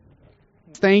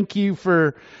Thank you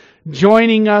for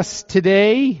joining us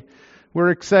today.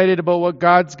 We're excited about what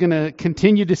God's going to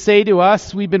continue to say to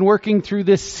us. We've been working through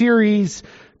this series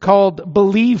called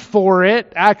Believe for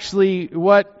It. Actually,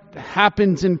 what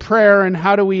happens in prayer and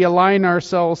how do we align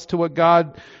ourselves to what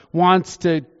God wants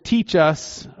to teach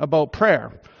us about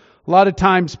prayer. A lot of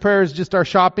times prayer is just our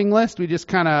shopping list. We just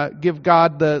kind of give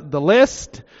God the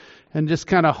list and just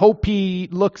kind of hope He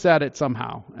looks at it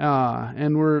somehow.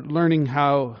 And we're learning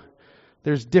how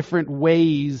there's different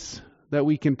ways that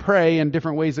we can pray and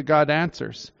different ways that God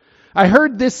answers. I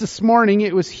heard this morning.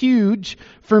 It was huge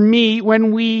for me.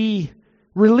 When we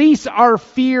release our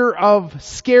fear of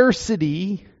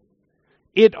scarcity,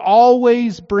 it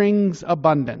always brings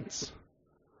abundance.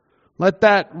 Let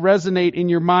that resonate in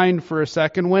your mind for a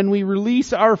second. When we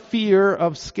release our fear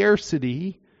of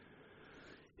scarcity,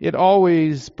 it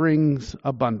always brings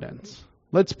abundance.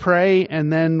 Let's pray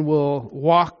and then we'll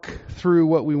walk through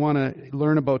what we want to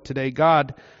learn about today.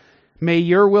 God, may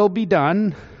your will be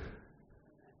done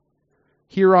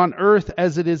here on earth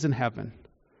as it is in heaven.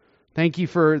 Thank you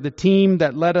for the team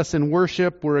that led us in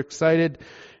worship. We're excited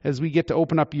as we get to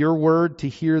open up your word to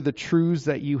hear the truths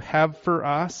that you have for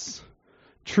us.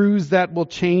 Truths that will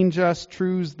change us.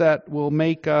 Truths that will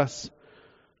make us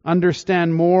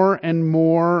understand more and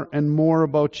more and more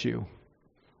about you.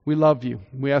 We love you.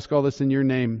 We ask all this in your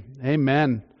name.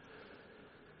 Amen.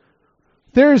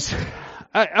 There's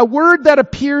a word that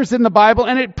appears in the Bible,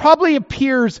 and it probably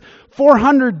appears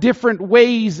 400 different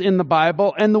ways in the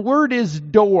Bible, and the word is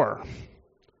door.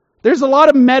 There's a lot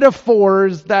of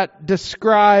metaphors that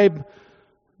describe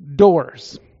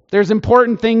doors. There's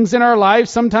important things in our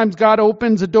lives. Sometimes God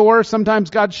opens a door.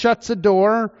 Sometimes God shuts a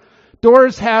door.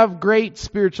 Doors have great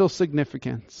spiritual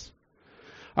significance.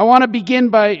 I want to begin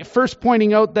by first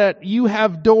pointing out that you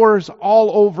have doors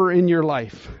all over in your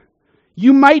life.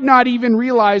 You might not even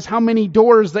realize how many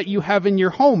doors that you have in your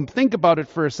home. Think about it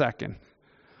for a second.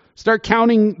 Start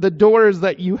counting the doors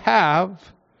that you have.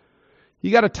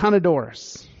 You got a ton of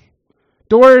doors.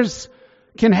 Doors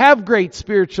can have great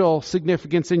spiritual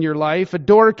significance in your life. A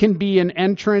door can be an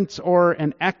entrance or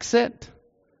an exit.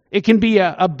 It can be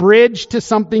a bridge to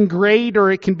something great, or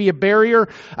it can be a barrier.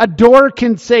 A door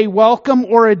can say welcome,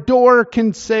 or a door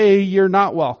can say you're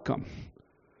not welcome.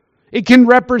 It can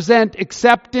represent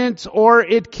acceptance, or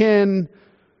it can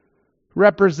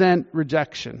represent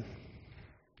rejection.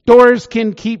 Doors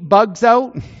can keep bugs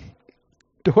out.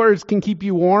 Doors can keep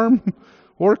you warm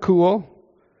or cool.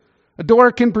 A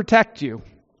door can protect you.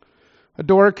 A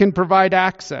door can provide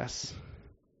access.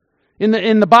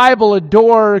 In the Bible, a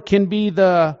door can be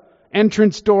the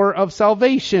entrance door of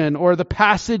salvation, or the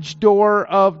passage door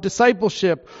of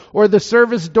discipleship, or the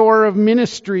service door of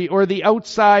ministry, or the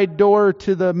outside door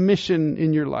to the mission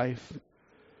in your life.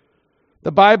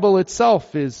 The Bible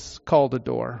itself is called a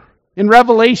door. In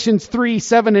Revelations 3,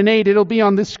 7, and 8, it'll be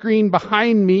on the screen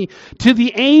behind me. To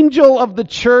the angel of the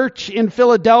church in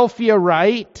Philadelphia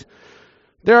write,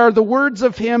 there are the words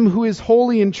of him who is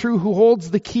holy and true, who holds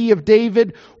the key of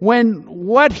David. When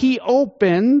what he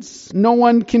opens, no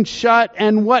one can shut,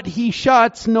 and what he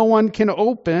shuts, no one can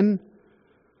open.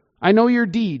 I know your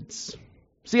deeds.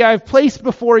 See, I have placed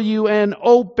before you an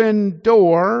open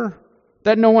door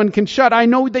that no one can shut. I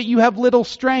know that you have little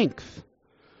strength.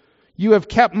 You have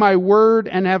kept my word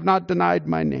and have not denied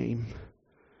my name.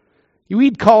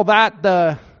 We'd call that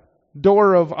the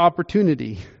door of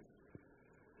opportunity.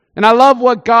 And I love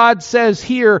what God says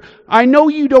here. I know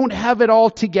you don't have it all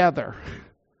together.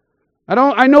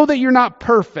 I know that you're not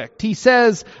perfect. He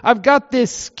says, I've got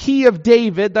this key of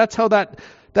David. That's how that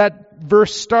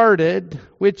verse started,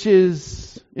 which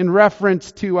is in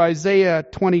reference to Isaiah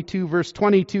 22, verse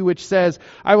 22, which says,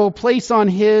 I will place on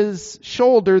his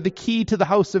shoulder the key to the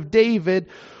house of David.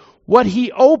 What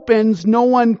he opens, no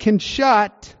one can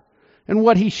shut, and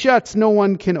what he shuts, no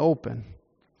one can open.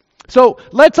 So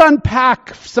let's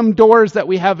unpack some doors that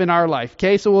we have in our life,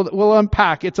 okay? So we'll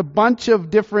unpack. It's a bunch of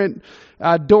different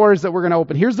doors that we're going to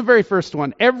open. Here's the very first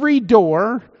one. Every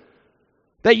door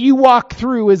that you walk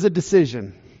through is a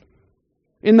decision.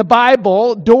 In the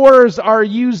Bible, doors are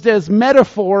used as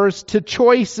metaphors to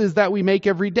choices that we make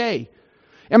every day.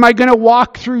 Am I going to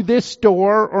walk through this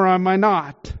door or am I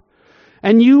not?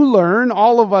 And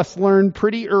all of us learn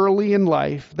pretty early in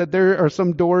life that there are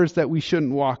some doors that we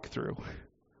shouldn't walk through.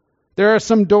 There are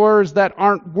some doors that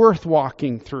aren't worth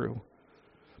walking through.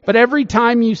 But every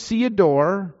time you see a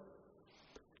door,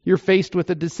 you're faced with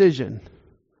a decision.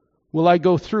 Will I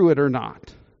go through it or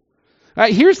not?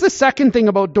 Here's the second thing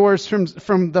about doors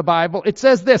from the Bible. It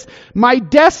says this, my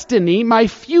destiny, my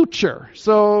future.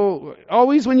 So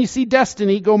always when you see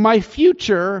destiny, go, my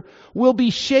future will be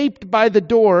shaped by the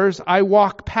doors I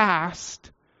walk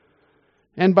past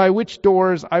and by which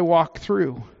doors I walk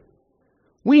through.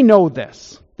 We know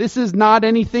this. This is not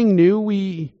anything new.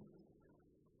 We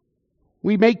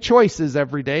make choices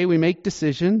every day. We make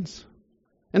decisions,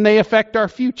 and they affect our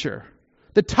future.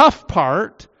 The tough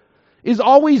part is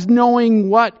always knowing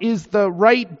what is the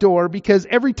right door, because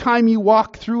every time you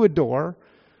walk through a door,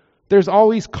 there's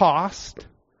always cost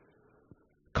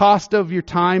of your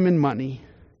time and money.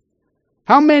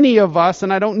 How many of us,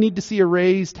 and I don't need to see a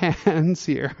raised hands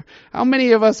here, how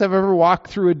many of us have ever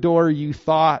walked through a door you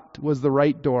thought was the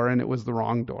right door and it was the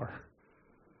wrong door?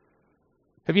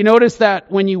 Have you noticed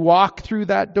that when you walk through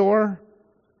that door,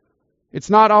 it's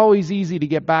not always easy to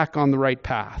get back on the right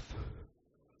path?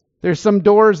 There's some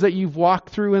doors that you've walked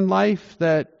through in life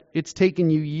that it's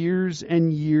taken you years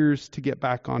and years to get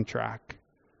back on track.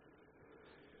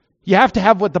 You have to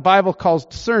have what the Bible calls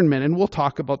discernment, and we'll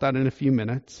talk about that in a few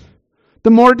minutes. The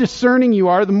more discerning you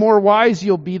are, the more wise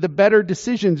you'll be, the better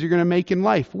decisions you're going to make in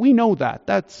life. We know that.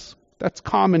 That's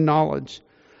common knowledge.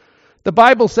 The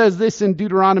Bible says this in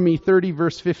Deuteronomy 30,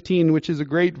 verse 15, which is a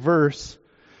great verse.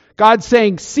 God's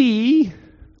saying, see,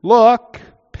 look,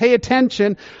 pay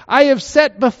attention. I have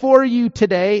set before you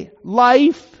today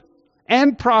life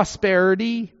and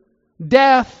prosperity,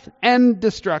 death and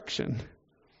destruction.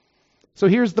 So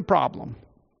here's the problem.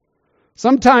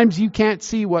 Sometimes you can't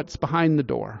see what's behind the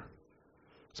door.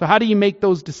 So how do you make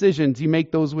those decisions? You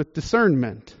make those with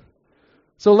discernment.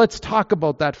 So let's talk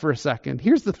about that for a second.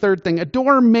 Here's the third thing. A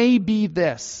door may be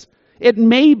this. It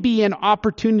may be an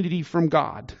opportunity from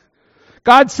God.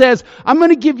 God says, I'm going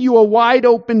to give you a wide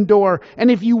open door,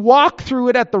 and if you walk through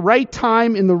it at the right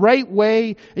time, in the right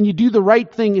way, and you do the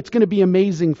right thing, it's going to be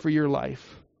amazing for your life.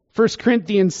 1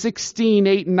 Corinthians 16,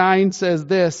 8 and 9 says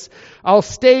this, I'll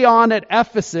stay on at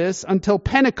Ephesus until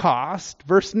Pentecost,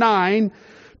 verse 9,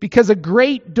 because a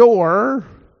great door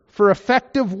for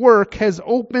effective work has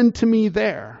opened to me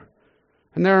there,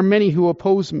 and there are many who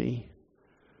oppose me.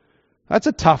 That's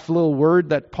a tough little word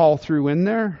that Paul threw in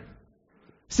there.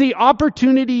 See,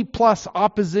 opportunity plus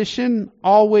opposition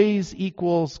always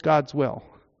equals God's will.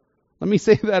 Let me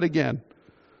say that again.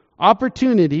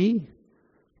 Opportunity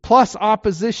plus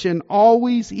opposition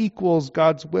always equals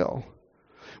God's will.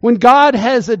 When God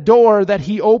has a door that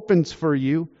He opens for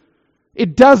you,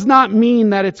 it does not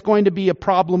mean that it's going to be a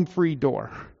problem-free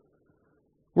door.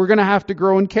 We're going to have to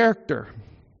grow in character.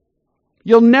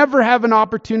 You'll never have an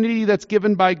opportunity that's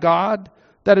given by God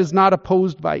that is not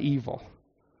opposed by evil.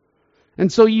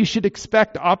 And so you should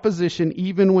expect opposition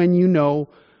even when you know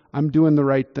I'm doing the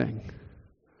right thing.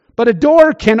 But a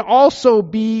door can also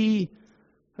be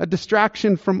a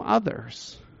distraction from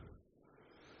others.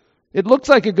 It looks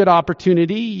like a good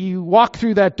opportunity. You walk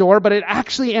through that door, but it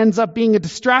actually ends up being a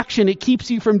distraction. It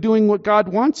keeps you from doing what God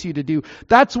wants you to do.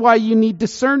 That's why you need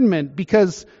discernment,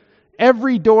 because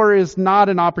every door is not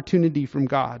an opportunity from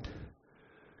God.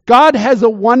 God has a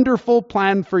wonderful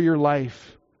plan for your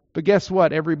life. But guess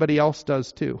what? Everybody else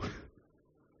does too.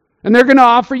 And they're going to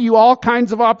offer you all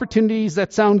kinds of opportunities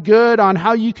that sound good on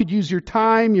how you could use your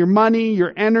time, your money,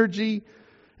 your energy.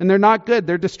 And they're not good.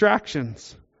 They're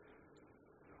distractions.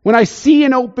 When I see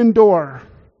an open door,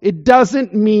 it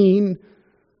doesn't mean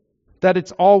that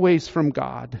it's always from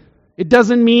God. It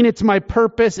doesn't mean it's my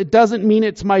purpose. It doesn't mean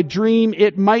it's my dream.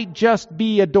 It might just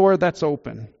be a door that's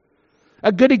open.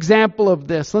 A good example of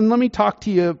this, and let me talk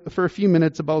to you for a few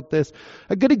minutes about this.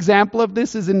 A good example of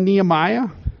this is in Nehemiah.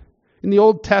 In the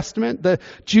Old Testament, the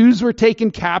Jews were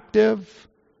taken captive.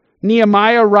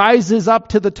 Nehemiah rises up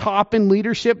to the top in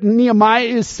leadership. Nehemiah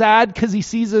is sad because he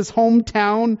sees his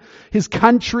hometown, his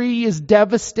country is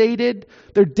devastated.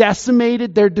 They're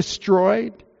decimated. They're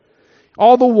destroyed.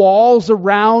 All the walls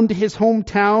around his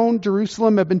hometown,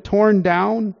 Jerusalem, have been torn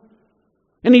down.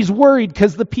 And he's worried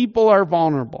because the people are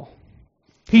vulnerable.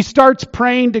 He starts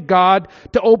praying to God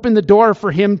to open the door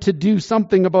for him to do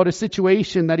something about a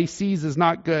situation that he sees is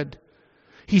not good.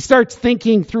 He starts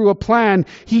thinking through a plan.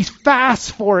 He fasts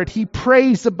for it. He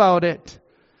prays about it.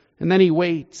 And then he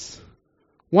waits.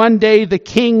 One day the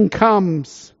king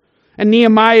comes, and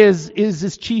Nehemiah is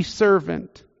his chief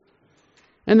servant.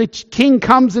 And the king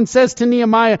comes and says to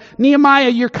Nehemiah, Nehemiah,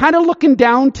 you're kind of looking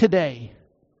down today.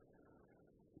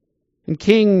 And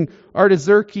King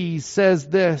Artaxerxes says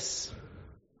this,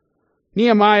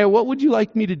 Nehemiah, what would you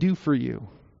like me to do for you?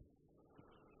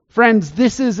 Friends,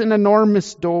 this is an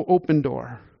enormous open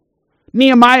door.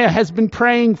 Nehemiah has been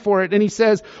praying for it, and he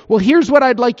says, well, here's what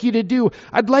I'd like you to do.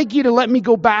 I'd like you to let me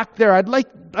go back there. I'd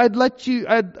like you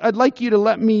to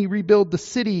let me rebuild the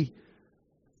city.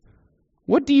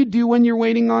 What do you do when you're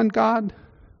waiting on God?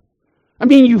 I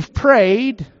mean, you've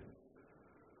prayed.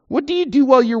 What do you do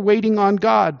while you're waiting on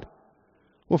God?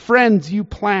 Well, friends, you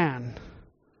plan.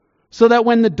 So that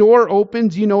when the door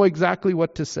opens, you know exactly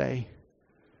what to say.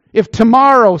 If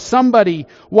tomorrow somebody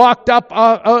walked up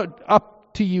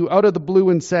to you out of the blue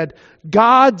and said,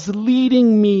 God's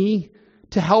leading me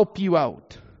to help you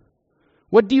out.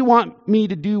 What do you want me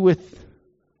to do with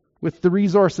the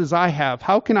resources I have?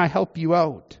 How can I help you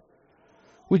out?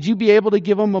 Would you be able to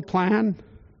give them a plan?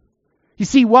 You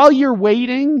see, while you're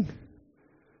waiting,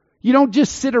 you don't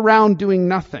just sit around doing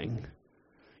nothing.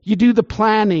 You do the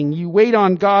planning. You wait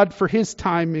on God for His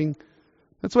timing.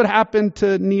 That's what happened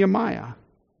to Nehemiah.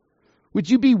 Would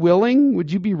you be willing?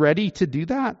 Would you be ready to do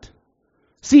that?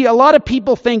 See, a lot of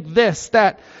people think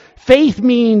that faith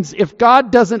means if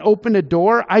God doesn't open a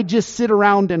door, I just sit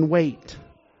around and wait.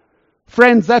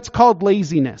 Friends, that's called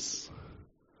laziness.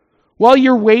 While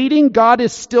you're waiting, God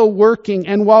is still working.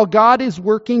 And while God is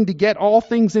working to get all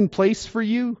things in place for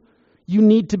you, you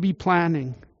need to be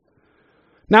planning.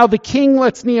 Now the king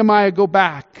lets Nehemiah go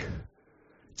back.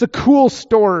 It's a cool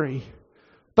story.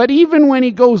 But even when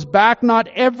he goes back, not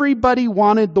everybody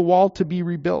wanted the wall to be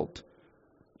rebuilt.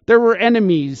 There were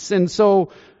enemies, and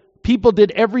so people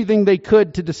did everything they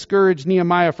could to discourage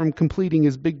Nehemiah from completing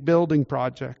his big building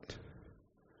project.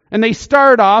 And they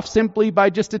start off simply by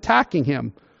just attacking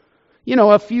him. You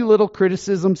know, a few little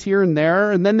criticisms here and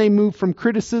there, and then they move from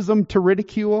criticism to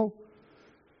ridicule.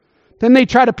 Then they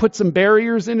try to put some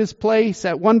barriers in his place.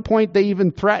 At one point, they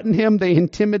even threaten him. They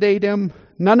intimidate him.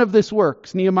 None of this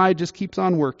works. Nehemiah just keeps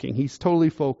on working. He's totally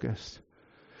focused.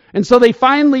 And so they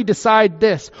finally decide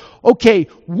this. Okay,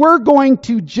 we're going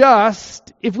to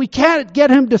if we can't get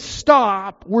him to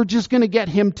stop, we're just going to get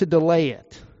him to delay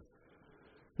it.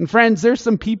 And friends, there's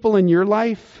some people in your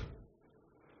life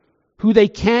who they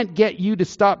can't get you to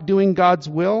stop doing God's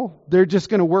will. They're just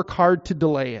going to work hard to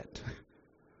delay it.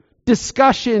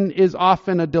 Discussion is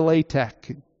often a delay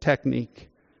technique.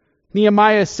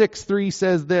 Nehemiah 6:3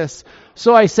 says this,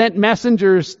 so I sent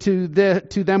messengers to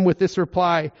them with this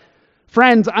reply.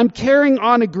 Friends, I'm carrying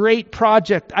on a great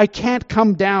project. I can't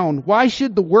come down. Why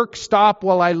should the work stop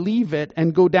while I leave it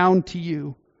and go down to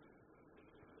you?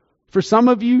 For some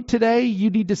of you today, you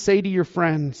need to say to your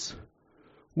friends,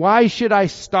 why should I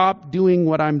stop doing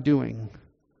what I'm doing?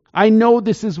 I know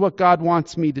this is what God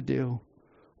wants me to do.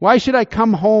 Why should I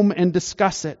come home and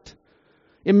discuss it?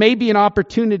 It may be an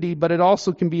opportunity, but it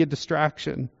also can be a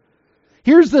distraction.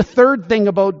 Here's the third thing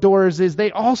about doors is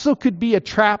they also could be a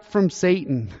trap from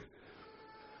Satan.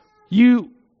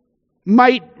 You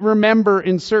might remember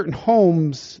in certain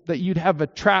homes that you'd have a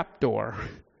trap door.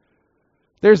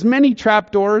 There's many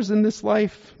trap doors in this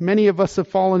life. Many of us have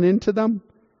fallen into them.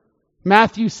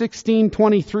 Matthew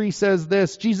 16:23 says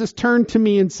this, Jesus turned to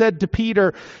me and said to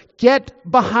Peter, get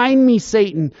behind me,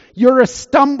 Satan. You're a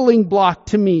stumbling block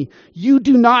to me. You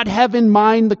do not have in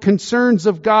mind the concerns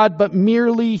of God, but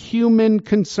merely human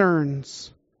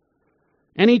concerns.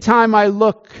 Anytime I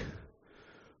look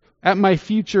at my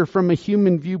future from a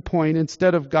human viewpoint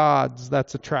instead of God's,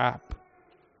 that's a trap.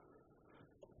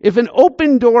 If an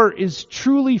open door is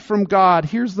truly from God,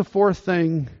 here's the fourth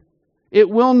thing. It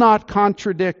will not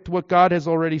contradict what God has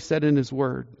already said in His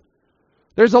Word.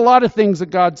 There's a lot of things that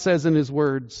God says in His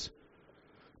words.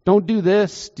 Don't do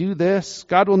this, do this.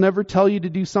 God will never tell you to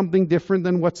do something different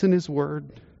than what's in His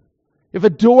Word. If a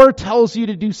door tells you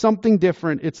to do something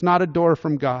different, it's not a door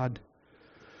from God.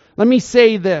 Let me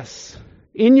say this.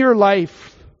 In your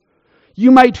life,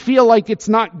 you might feel like it's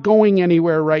not going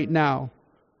anywhere right now.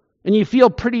 And you feel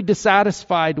pretty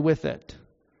dissatisfied with it.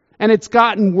 And it's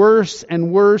gotten worse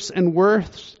and worse and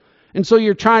worse. And so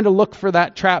you're trying to look for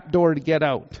that trap door to get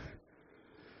out.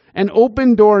 An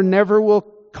open door never will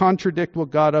contradict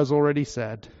what God has already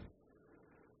said.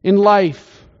 In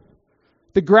life,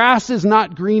 the grass is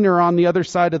not greener on the other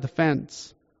side of the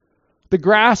fence. The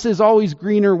grass is always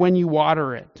greener when you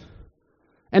water it.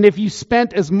 And if you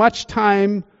spent as much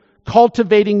time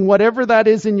cultivating whatever that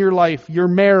is in your life, your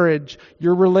marriage,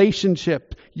 your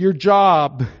relationship, your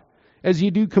job, as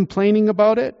you do complaining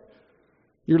about it,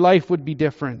 your life would be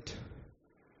different.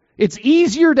 It's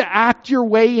easier to act your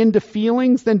way into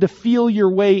feelings than to feel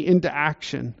your way into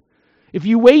action. If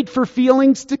you wait for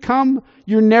feelings to come,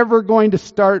 you're never going to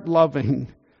start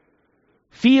loving.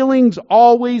 Feelings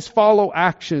always follow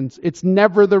actions. It's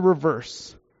never the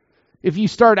reverse. If you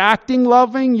start acting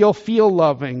loving, you'll feel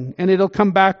loving, and it'll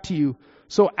come back to you.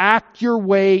 So act your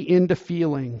way into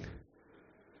feeling.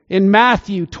 In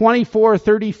Matthew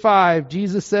 24:35,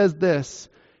 Jesus says this,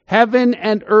 "Heaven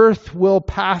and earth will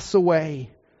pass away,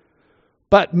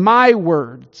 but my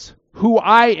words, who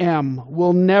I am,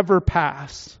 will never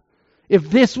pass." If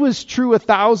this was true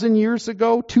 1,000 years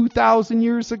ago, 2,000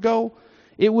 years ago,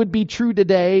 it would be true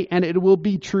today, and it will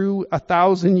be true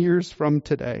 1,000 years from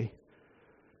today.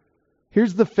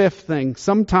 Here's the fifth thing.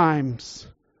 Sometimes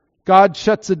God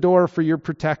shuts a door for your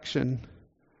protection.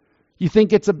 You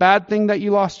think it's a bad thing that you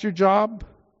lost your job?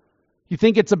 You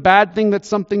think it's a bad thing that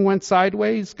something went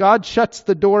sideways? God shuts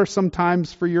the door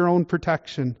sometimes for your own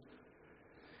protection.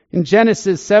 In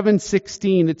Genesis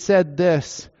 7:16, it said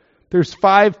this. There's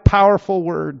 5 powerful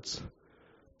words.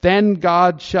 Then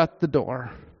God shut the door.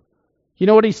 You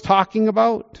know what he's talking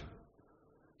about?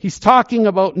 He's talking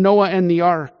about Noah and the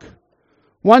ark.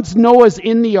 Once Noah's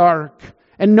in the ark,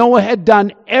 and Noah had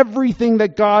done everything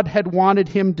that God had wanted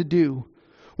him to do.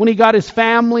 When he got his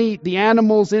family, the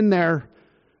animals in there,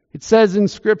 it says in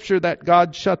Scripture that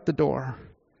God shut the door.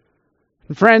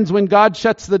 And friends, when God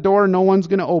shuts the door, no one's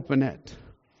going to open it.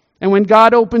 And when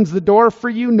God opens the door for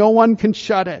you, no one can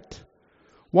shut it.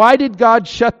 Why did God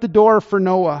shut the door for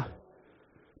Noah?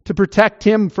 To protect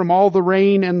him from all the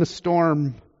rain and the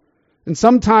storm. And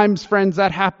sometimes, friends,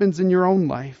 that happens in your own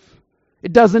life.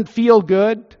 It doesn't feel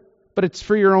good, but it's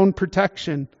for your own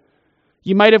protection.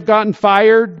 You might have gotten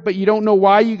fired, but you don't know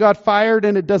why you got fired,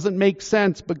 and it doesn't make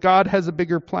sense, but God has a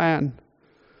bigger plan.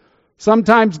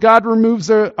 Sometimes God removes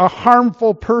a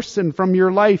harmful person from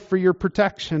your life for your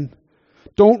protection.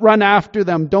 Don't run after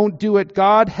them. Don't do it.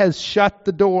 God has shut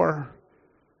the door.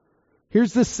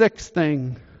 Here's the 6th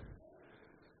thing.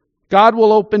 God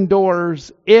will open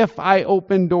doors if I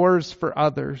open doors for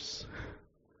others.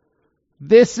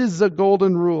 This is a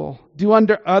golden rule. Do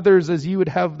unto others as you would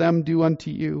have them do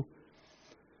unto you.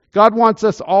 God wants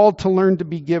us all to learn to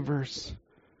be givers.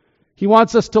 He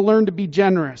wants us to learn to be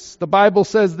generous. The Bible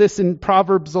says this in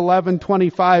Proverbs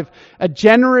 11:25. A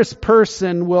generous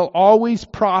person will always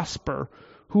prosper.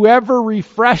 Whoever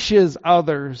refreshes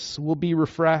others will be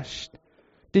refreshed.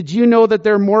 Did you know that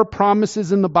there are more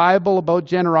promises in the Bible about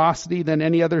generosity than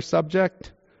any other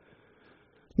subject?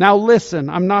 Now listen,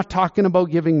 I'm not talking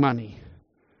about giving money.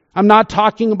 I'm not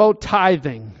talking about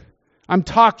tithing. I'm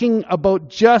talking about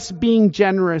just being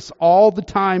generous all the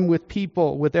time with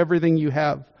people, with everything you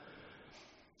have.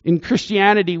 In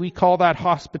Christianity, we call that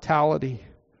hospitality.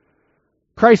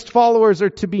 Christ followers are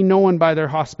to be known by their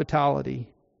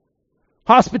hospitality.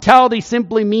 Hospitality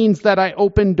simply means that I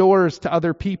open doors to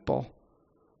other people.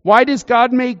 Why does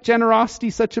God make generosity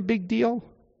such a big deal?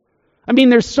 I mean,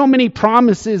 there's so many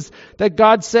promises that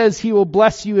God says He will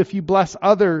bless you if you bless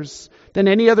others than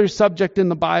any other subject in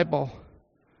the Bible.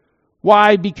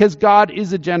 Why? Because God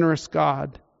is a generous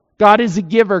God. God is a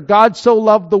giver. God so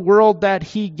loved the world that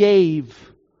He gave.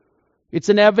 It's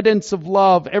an evidence of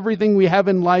love. Everything we have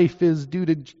in life is due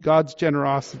to God's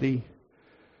generosity.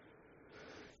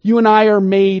 You and I are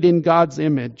made in God's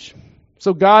image.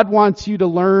 So God wants you to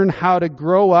learn how to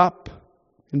grow up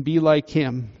and be like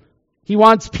Him. He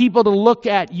wants people to look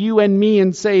at you and me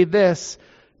and say this,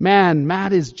 man,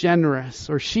 Matt is generous,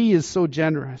 or she is so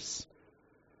generous.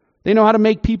 They know how to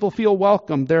make people feel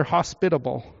welcome. They're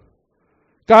hospitable.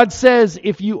 God says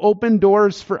if you open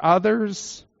doors for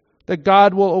others, that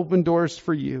God will open doors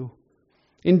for you.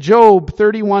 In Job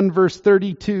 31 verse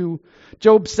 32,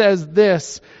 Job says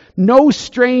this, no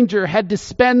stranger had to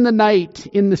spend the night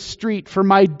in the street, for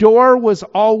my door was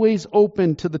always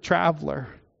open to the traveler.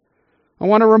 I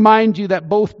want to remind you that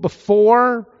both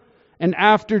before and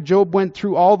after Job went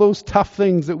through all those tough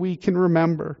things that we can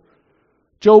remember,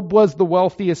 Job was the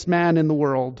wealthiest man in the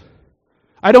world.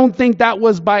 I don't think that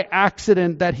was by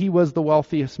accident that he was the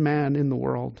wealthiest man in the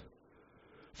world.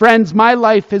 Friends, my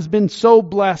life has been so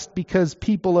blessed because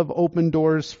people have opened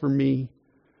doors for me.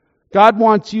 God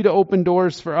wants you to open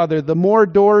doors for others. The more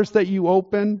doors that you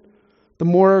open, the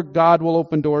more God will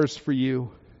open doors for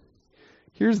you.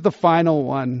 Here's the final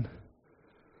one.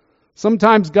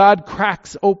 Sometimes God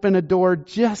cracks open a door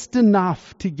just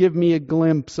enough to give me a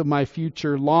glimpse of my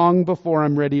future long before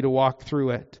I'm ready to walk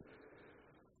through it.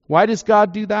 Why does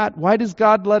God do that? Why does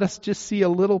God let us just see a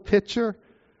little picture?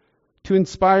 To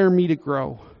inspire me to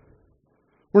grow.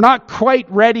 We're not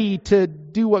quite ready to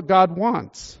do what God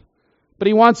wants, but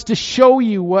He wants to show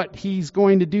you what He's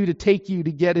going to do to take you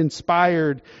to get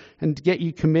inspired and to get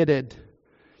you committed.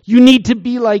 You need to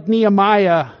be like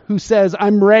Nehemiah, who says,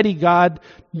 I'm ready, God,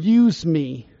 use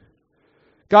me.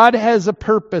 God has a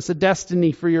purpose, a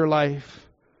destiny for your life.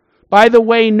 By the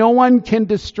way, no one can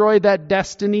destroy that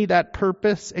destiny, that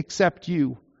purpose, except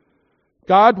you.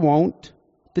 God won't.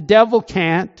 The devil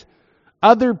can't.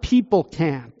 Other people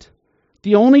can't.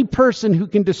 The only person who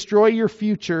can destroy your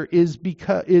future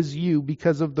is you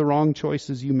because of the wrong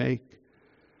choices you make.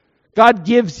 God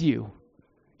gives you.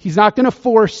 He's not going to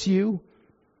force you.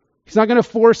 He's not going to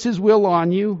force His will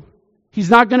on you. He's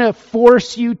not going to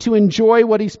force you to enjoy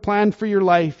what He's planned for your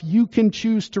life. You can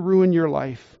choose to ruin your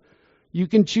life. You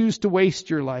can choose to waste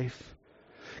your life.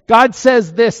 God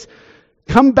says this,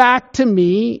 come back to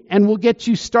me and we'll get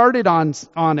you started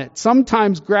on it.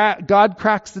 Sometimes God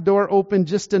cracks the door open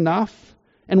just enough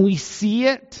and we see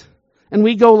it and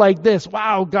we go like this,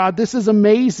 wow, God, this is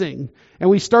amazing. And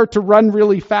we start to run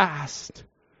really fast.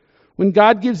 When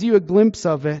God gives you a glimpse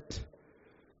of it,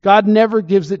 God never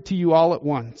gives it to you all at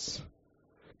once.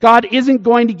 God isn't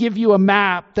going to give you a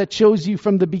map that shows you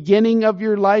from the beginning of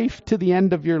your life to the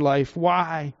end of your life.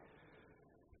 Why?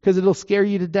 Because it'll scare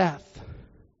you to death.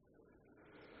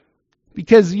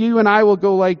 Because you and I will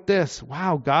go like this,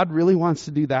 wow, God really wants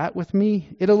to do that with me?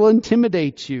 It'll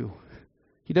intimidate you.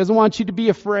 He doesn't want you to be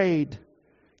afraid.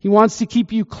 He wants to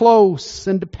keep you close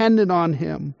and dependent on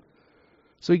Him.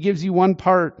 So He gives you one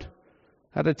part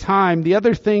at a time. The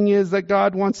other thing is that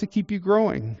God wants to keep you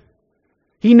growing.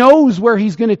 He knows where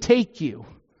He's going to take you,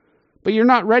 but you're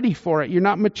not ready for it. You're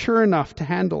not mature enough to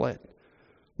handle it.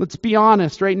 Let's be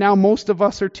honest. Right now, most of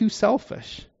us are too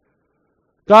selfish.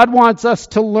 God wants us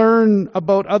to learn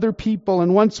about other people,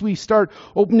 and once we start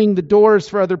opening the doors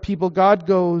for other people, God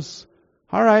goes,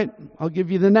 all right, I'll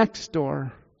give you the next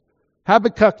door.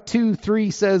 Habakkuk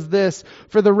 2:3 says this,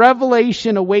 for the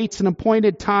revelation awaits an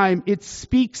appointed time. It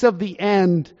speaks of the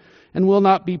end and will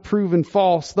not be proven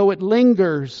false. Though it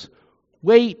lingers,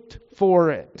 wait for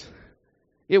it.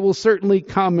 It will certainly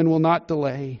come and will not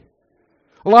delay.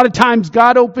 A lot of times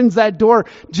God opens that door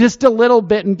just a little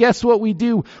bit, and guess what we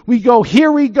do? We go,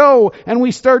 here we go, and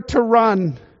we start to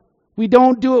run. We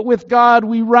don't do it with God.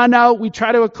 We run out. We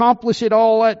try to accomplish it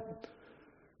all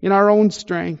in our own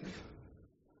strength.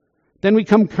 Then we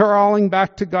come crawling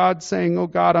back to God saying, oh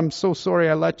God, I'm so sorry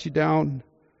I let you down.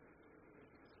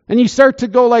 And you start to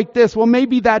go like this, well,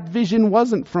 maybe that vision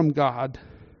wasn't from God.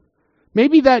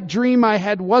 Maybe that dream I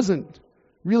had wasn't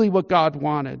really what God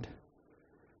wanted.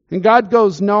 And God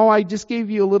goes, no, I just gave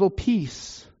you a little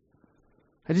piece.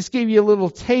 I just gave you a little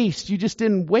taste. You just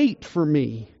didn't wait for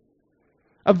me.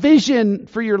 A vision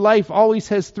for your life always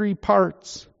has 3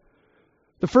 parts.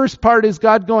 The first part is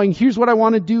God going, here's what I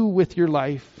want to do with your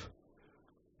life.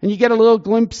 And you get a little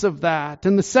glimpse of that.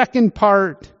 And the second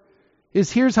part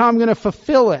is here's how I'm going to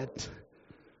fulfill it.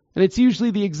 And it's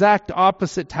usually the exact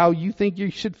opposite to how you think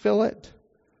you should fill it.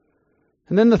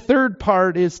 And then the third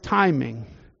part is timing.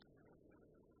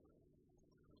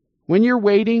 When you're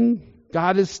waiting,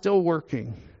 God is still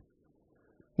working.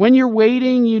 When you're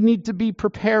waiting, you need to be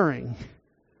preparing.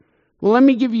 Well, let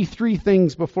me give you 3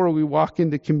 things before we walk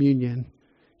into communion.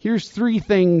 Here's 3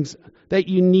 things that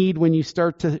you need when you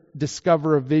start to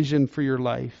discover a vision for your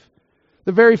life.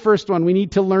 The very first one, we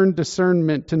need to learn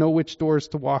discernment to know which doors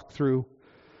to walk through.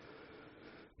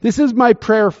 This is my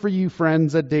prayer for you,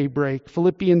 friends, at daybreak.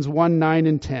 Philippians 1:9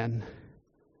 and 10.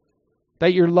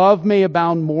 That your love may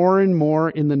abound more and more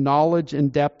in the knowledge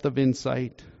and depth of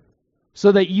insight,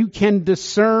 so that you can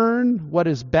discern what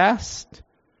is best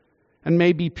and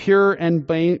may be pure and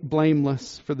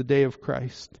blameless for the day of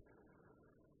Christ.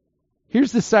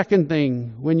 Here's the second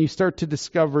thing when you start to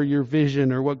discover your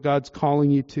vision or what God's calling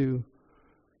you to.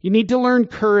 You need to learn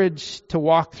courage to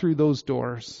walk through those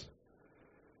doors.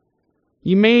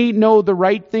 You may know the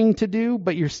right thing to do,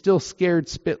 but you're still scared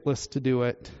spitless to do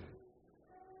it.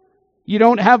 You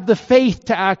don't have the faith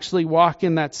to actually walk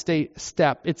in that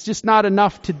step. It's just not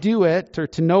enough to do it or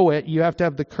to know it. You have to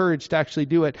have the courage to actually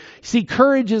do it. See,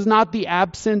 courage is not the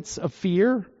absence of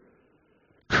fear.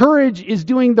 Courage is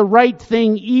doing the right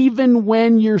thing even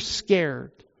when you're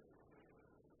scared.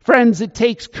 Friends, it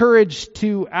takes courage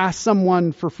to ask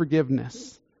someone for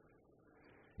forgiveness.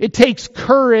 It takes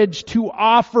courage to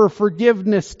offer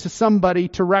forgiveness to somebody,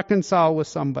 to reconcile with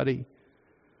somebody.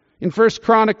 In 1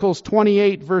 Chronicles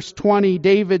 28, verse 20,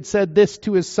 David said this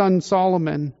to his son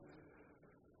Solomon,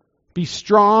 be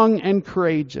strong and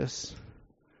courageous.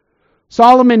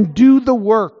 Solomon, do the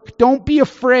work. Don't be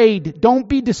afraid. Don't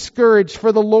be discouraged,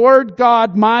 for the Lord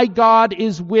God, my God,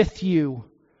 is with you.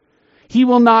 He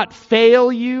will not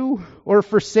fail you or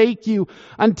forsake you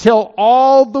until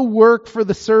all the work for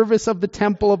the service of the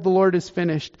temple of the Lord is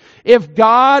finished. If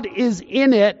God is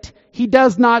in it, He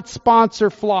does not sponsor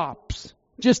flops.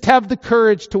 Just have the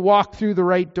courage to walk through the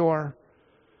right door.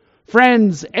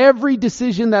 Friends, every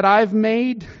decision that I've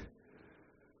made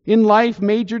in life,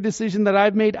 major decision that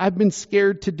I've made, I've been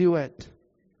scared to do it.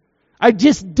 I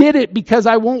just did it because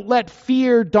I won't let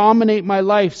fear dominate my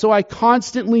life. So I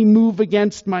constantly move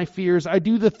against my fears. I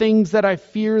do the things that I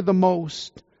fear the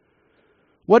most.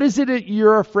 What is it that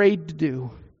you're afraid to do?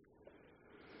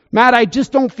 Matt, I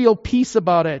just don't feel peace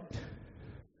about it.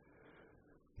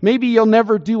 Maybe you'll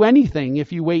never do anything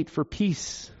if you wait for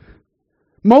peace.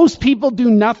 Most people do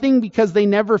nothing because they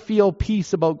never feel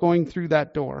peace about going through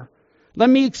that door. Let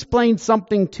me explain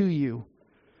something to you.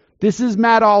 This is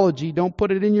Mattology. Don't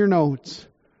put it in your notes.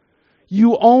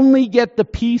 You only get the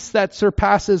peace that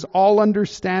surpasses all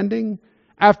understanding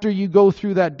after you go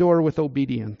through that door with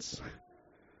obedience.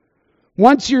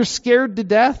 Once you're scared to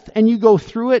death and you go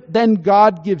through it, then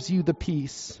God gives you the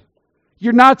peace.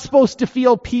 You're not supposed to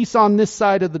feel peace on this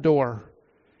side of the door.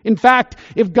 In fact,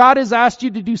 if God has asked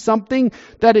you to do something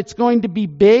that it's going to be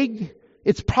big,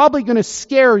 it's probably going to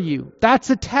scare you. That's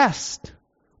a test.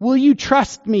 Will you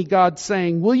trust me, God's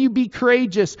saying? Will you be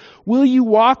courageous? Will you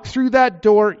walk through that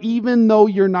door even though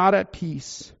you're not at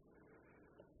peace?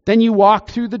 Then you walk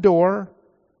through the door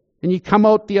and you come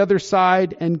out the other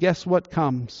side, and guess what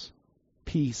comes?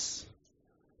 Peace.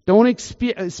 Don't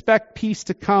expect peace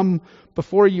to come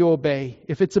before you obey.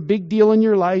 If it's a big deal in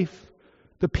your life,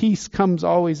 the peace comes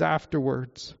always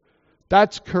afterwards.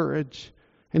 That's courage.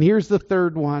 And here's the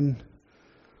third one.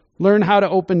 Learn how to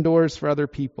open doors for other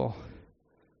people.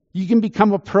 You can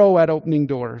become a pro at opening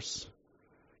doors.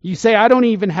 You say, I don't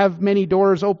even have many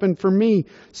doors open for me.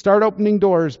 Start opening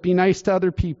doors. Be nice to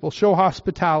other people. Show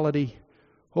hospitality.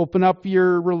 Open up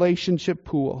your relationship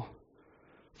pool.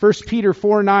 1 Peter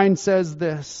 4:9 says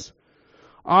this.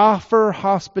 Offer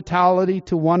hospitality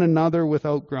to one another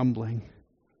without grumbling.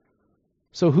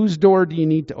 So whose door do you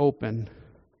need to open?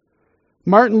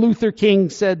 Martin Luther King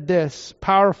said this,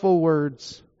 powerful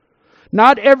words.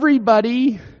 Not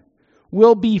everybody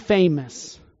will be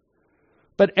famous,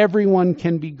 but everyone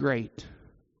can be great.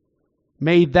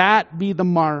 May that be the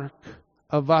mark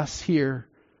of us here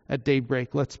at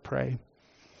Daybreak. Let's pray.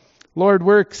 Lord,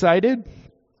 we're excited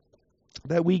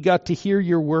that we got to hear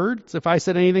your words. If I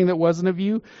said anything that wasn't of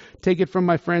you, take it from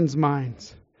my friends'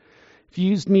 minds. If you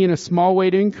used me in a small way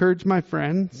to encourage my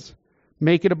friends,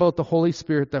 make it about the Holy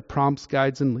Spirit that prompts,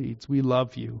 guides, and leads. We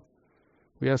love you.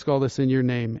 We ask all this in your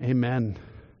name. Amen.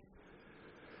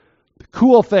 The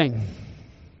cool thing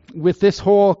with this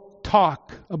whole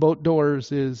talk about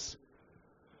doors is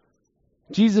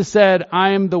Jesus said,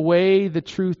 I am the way, the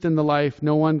truth, and the life.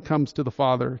 No one comes to the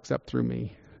Father except through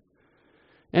me.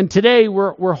 And today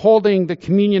we're holding the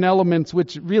communion elements,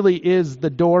 which really is the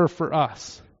door for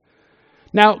us.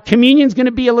 Now, communion's going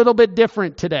to be a little bit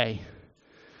different today.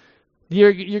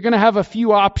 You're going to have a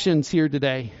few options here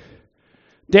today.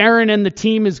 Darren and the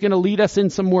team is going to lead us in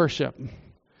some worship.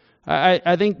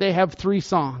 I think they have 3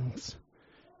 songs.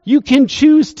 You can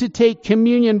choose to take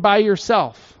communion by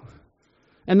yourself,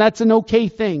 and that's an okay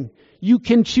thing. You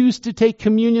can choose to take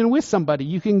communion with somebody.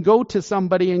 You can go to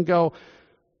somebody and go,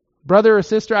 brother or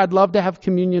sister, I'd love to have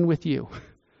communion with you.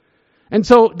 And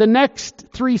so the next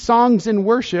 3 songs in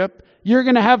worship, you're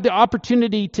going to have the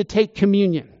opportunity to take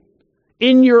communion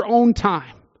in your own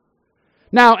time.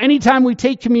 Now, anytime we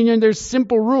take communion, there's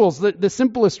simple rules. The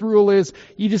simplest rule is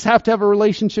you just have to have a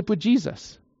relationship with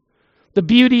Jesus. The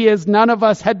beauty is none of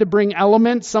us had to bring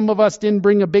elements. Some of us didn't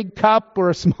bring a big cup or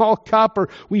a small cup, or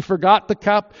we forgot the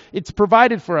cup. It's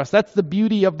provided for us. That's the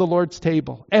beauty of the Lord's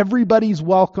table. Everybody's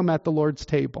welcome at the Lord's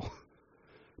table.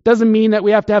 Doesn't mean that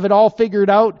we have to have it all figured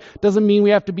out. Doesn't mean we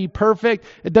have to be perfect.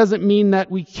 It doesn't mean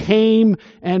that we came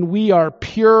and we are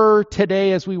pure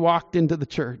today as we walked into the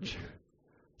church.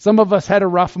 Some of us had a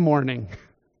rough morning.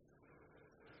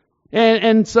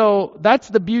 And so that's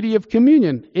the beauty of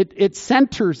communion. It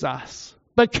centers us.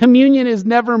 But communion is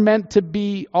never meant to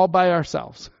be all by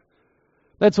ourselves.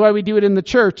 That's why we do it in the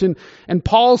church. And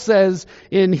Paul says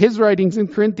in his writings in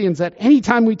Corinthians that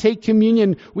anytime we take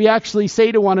communion, we actually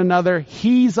say to one another,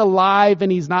 He's alive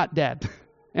and He's not dead.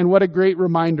 And what a great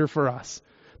reminder for us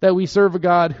that we serve a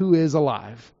God who is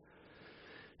alive.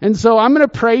 And so I'm going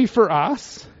to pray for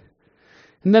us.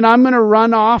 And then I'm going to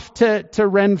run off to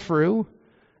Renfrew.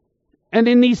 And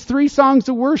in these 3 songs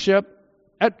of worship,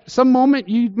 at some moment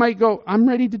you might go, I'm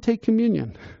ready to take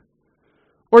communion.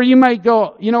 Or you might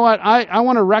go, you know what, I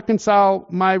want to reconcile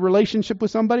my relationship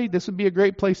with somebody. This would be a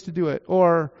great place to do it.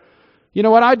 Or, you know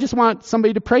what, I just want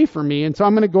somebody to pray for me. And so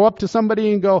I'm going to go up to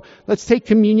somebody and go, let's take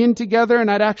communion together, and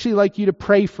I'd actually like you to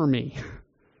pray for me.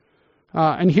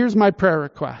 And here's my prayer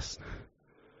request.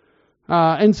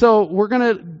 And so we're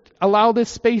going to allow this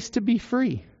space to be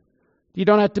free. You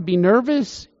don't have to be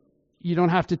nervous. You don't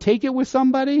have to take it with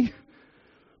somebody.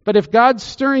 But if God's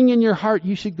stirring in your heart,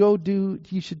 you should go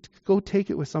take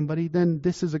it with somebody, then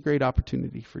this is a great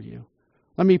opportunity for you.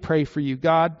 Let me pray for you.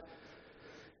 God,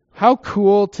 how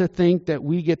cool to think that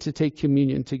we get to take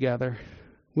communion together.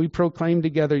 We proclaim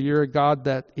together, you're a God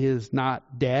that is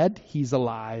not dead, he's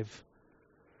alive.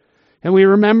 And we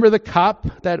remember the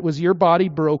cup that was your body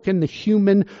broken, the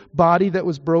human body that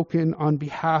was broken on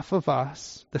behalf of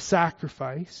us, the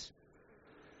sacrifice.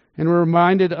 And we're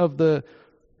reminded of the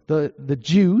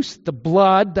juice, the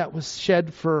blood that was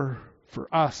shed for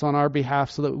us on our behalf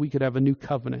so that we could have a new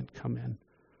covenant come in.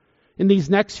 In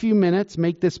these next few minutes,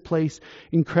 make this place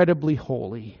incredibly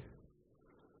holy.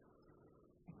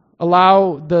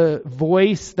 Allow the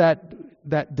voice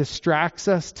that distracts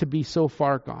us to be so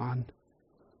far gone.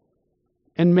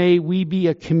 And may we be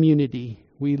a community.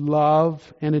 We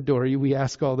love and adore you. We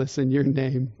ask all this in your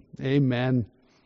name. Amen.